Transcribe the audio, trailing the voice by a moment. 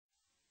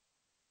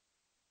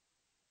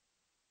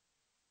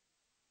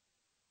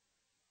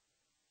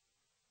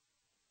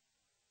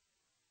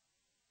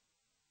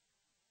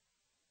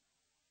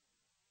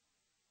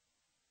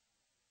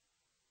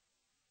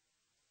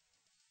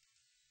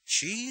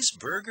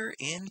Cheeseburger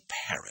in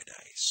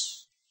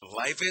paradise.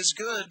 Life is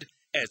good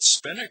at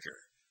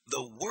Spinnaker,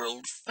 the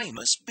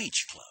world-famous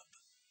beach club.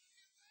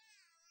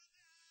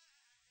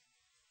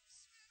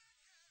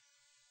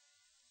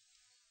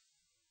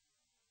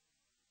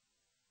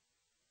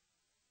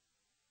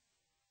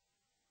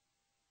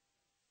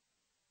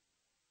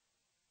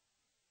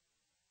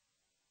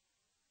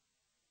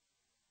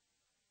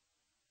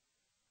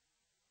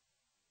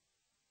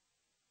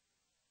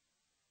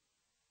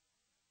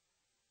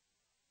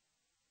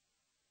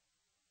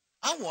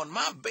 I want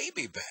my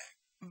baby back.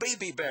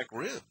 Baby back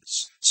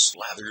ribs,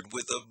 slathered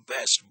with the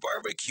best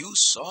barbecue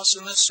sauce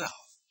in the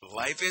South.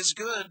 Life is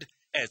good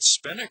at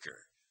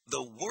Spinnaker,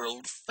 the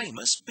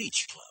world-famous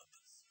beach club.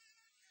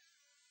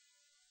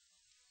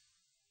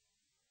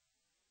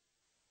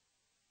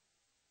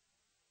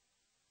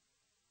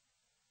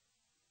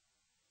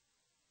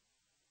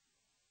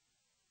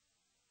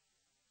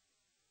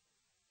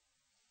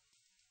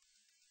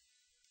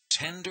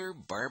 Tender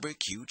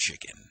barbecue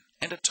chicken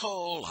and a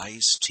tall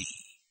iced tea.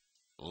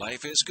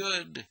 Life is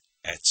good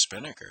at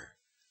Spinnaker,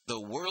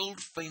 the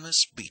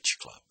world-famous beach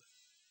club.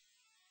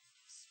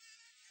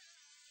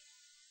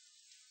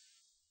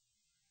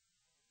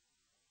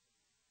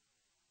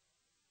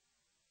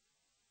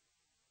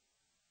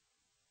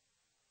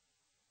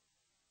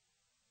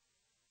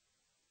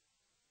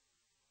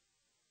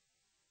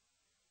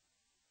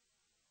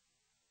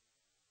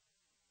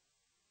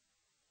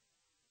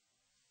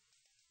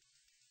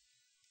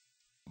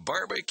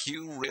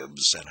 Barbecue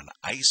ribs and an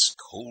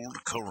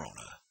ice-cold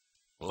Corona.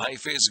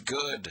 Life is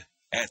good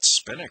at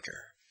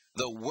Spinnaker,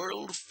 the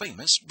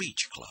world-famous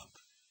beach club.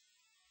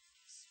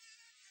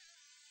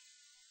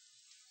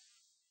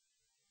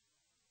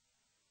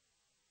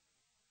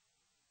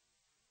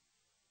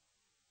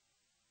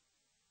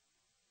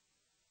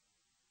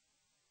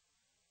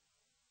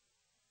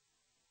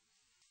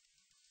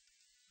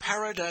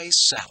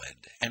 Paradise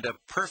salad and a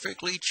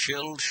perfectly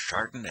chilled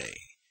Chardonnay.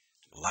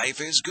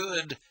 Life is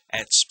good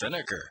at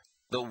Spinnaker,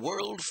 the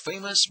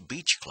world-famous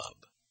beach club.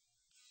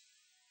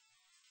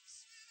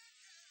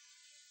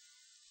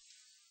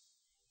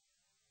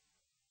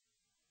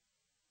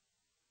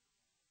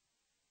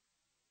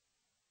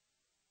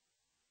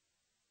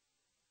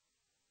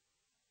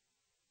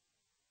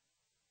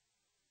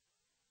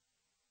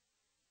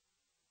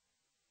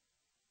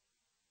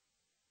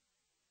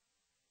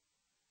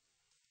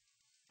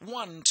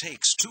 One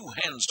takes two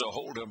hands to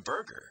hold a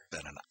burger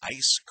than an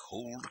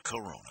ice-cold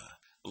Corona.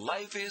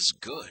 Life is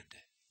good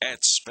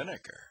at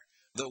Spinnaker,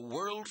 the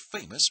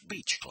world-famous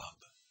beach club.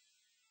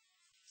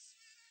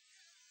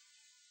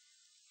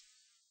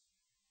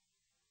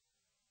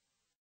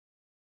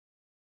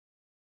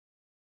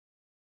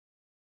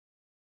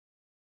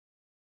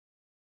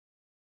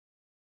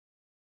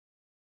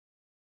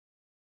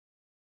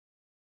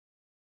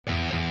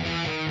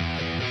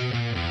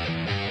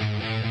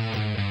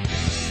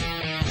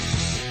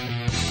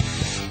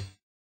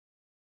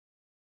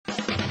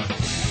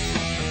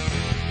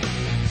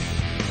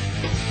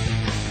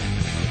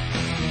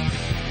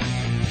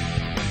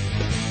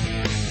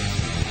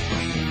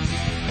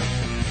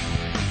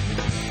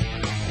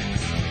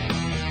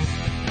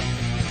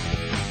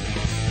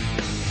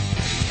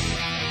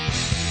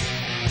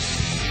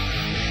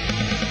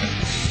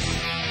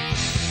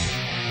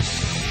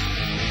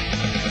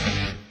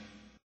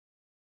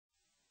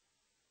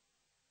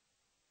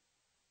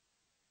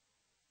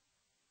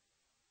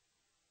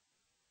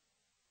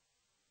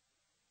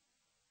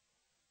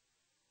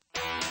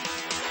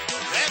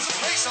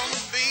 On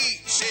the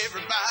beach,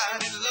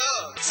 everybody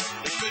loves.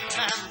 The good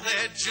time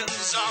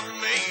legends are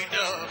made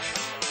of.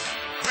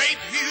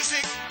 Great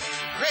music,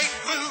 great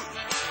food,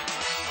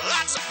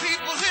 lots of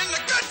people in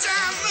the good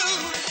time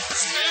mood.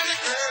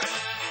 Spinnaker,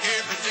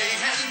 every day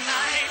and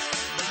night.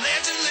 The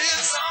legend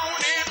lives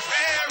on in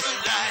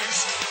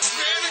paradise.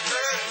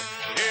 Spinnaker,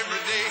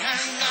 every day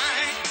and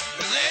night.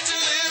 The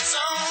legend lives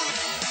on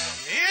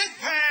in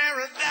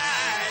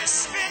paradise.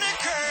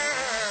 Spinnaker.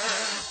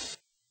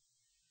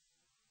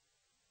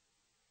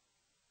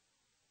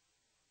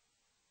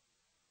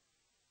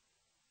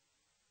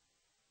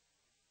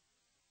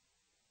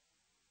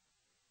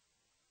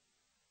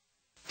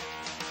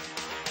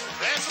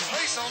 There's a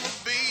place on the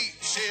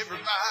beach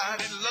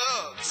everybody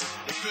loves.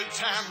 The good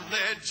time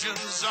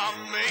legends are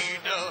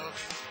made of.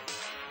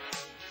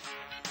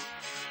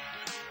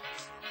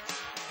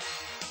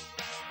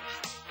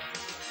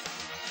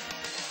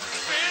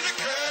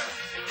 Spinnaker,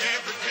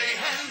 every day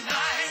and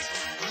night.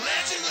 The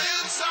legend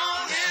lives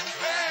on in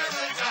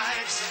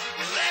paradise.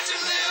 The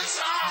legend lives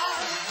on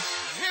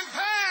in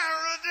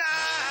paradise.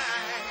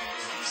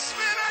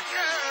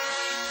 Spinnaker.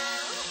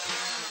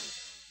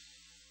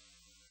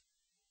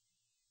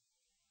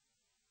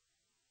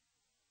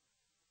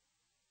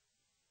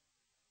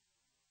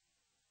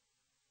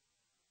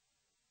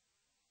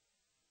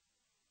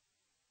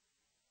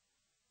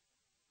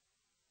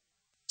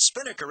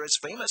 Spinnaker is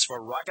famous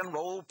for rock and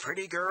roll,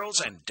 pretty girls,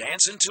 and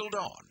dancing till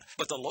dawn.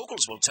 But the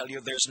locals will tell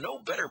you there's no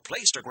better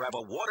place to grab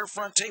a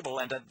waterfront table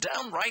and a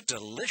downright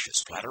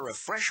delicious platter of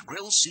fresh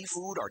grilled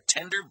seafood or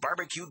tender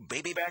barbecued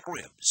baby back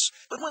ribs.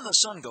 But when the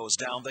sun goes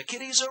down, the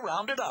kiddies are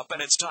rounded up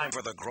and it's time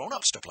for the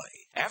grown-ups to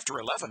play. After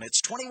 11,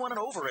 it's 21 and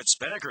over at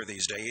Spinnaker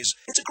these days.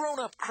 It's a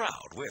grown-up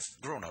crowd with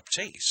grown-up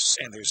tastes,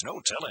 and there's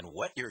no telling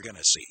what you're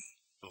gonna see.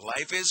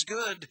 Life is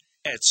good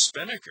at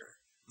Spinnaker,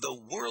 the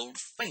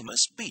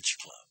world-famous beach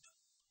club.